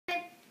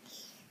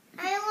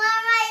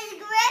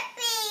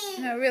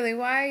No, really,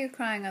 why are you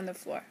crying on the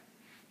floor?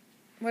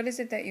 What is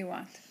it that you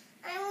want?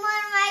 I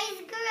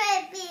want Rice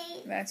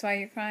Krispies. That's why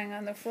you're crying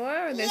on the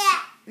floor? Or this? Yeah.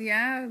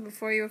 Yeah,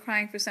 before you were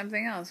crying for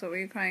something else. What were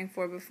you crying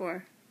for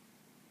before?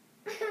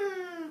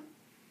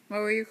 What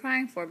were you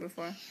crying for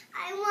before?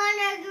 I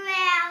want a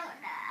crown.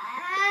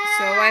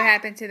 So what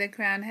happened to the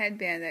crown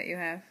headband that you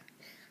have?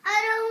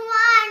 I don't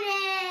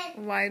want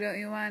it. Why don't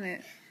you want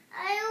it?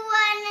 I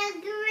want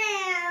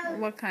a crown.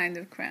 What kind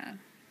of crown?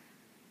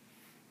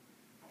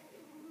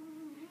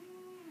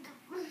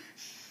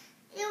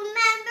 You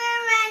remember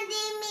when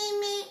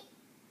Mimi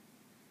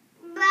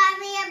brought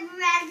me a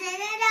present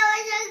and it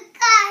was a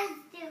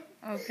costume?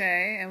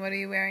 Okay, and what are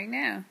you wearing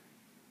now?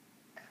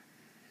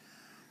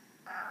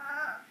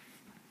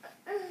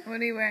 What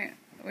are you wearing?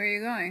 Where are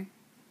you going?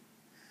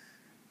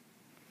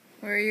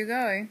 Where are you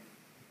going?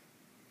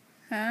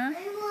 Huh? I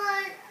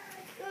want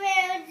a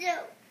crown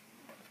too.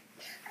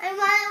 I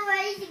want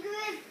Rice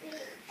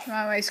Krispies. You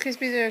want Rice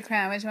Krispies or a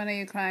crown? Which one are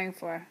you crying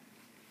for?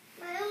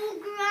 I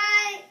don't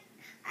cry.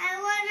 I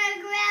want a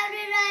crown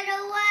and I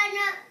don't want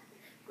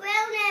a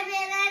crown of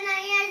it and I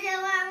also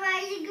want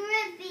Rice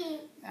Krispies.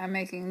 I'm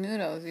making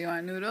noodles. You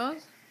want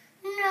noodles?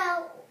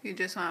 No. You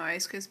just want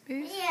Rice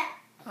Krispies? Yeah.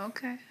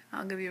 Okay,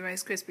 I'll give you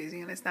Rice Krispies.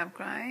 You gonna stop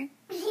crying?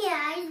 Yeah,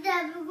 I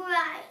stopped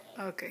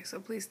crying. Okay, so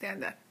please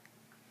stand up.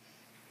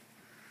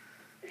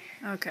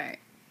 Okay,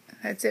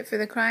 that's it for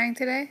the crying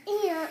today?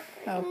 Yeah.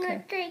 I'm Okay.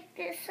 gonna take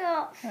this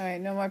off. All right,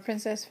 no more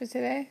princess for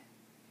today?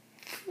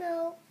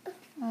 No.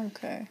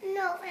 Okay.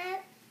 No,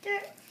 after.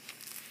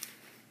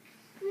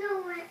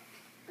 No,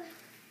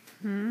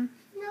 Hmm?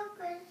 no,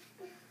 because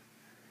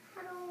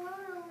I don't want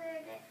to wear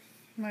this.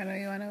 Why don't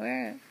you want to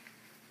wear it?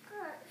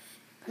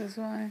 Because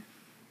why?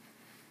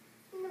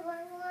 No,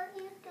 I want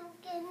you to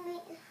give me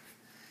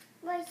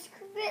Rice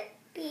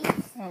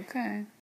Krispies. Okay.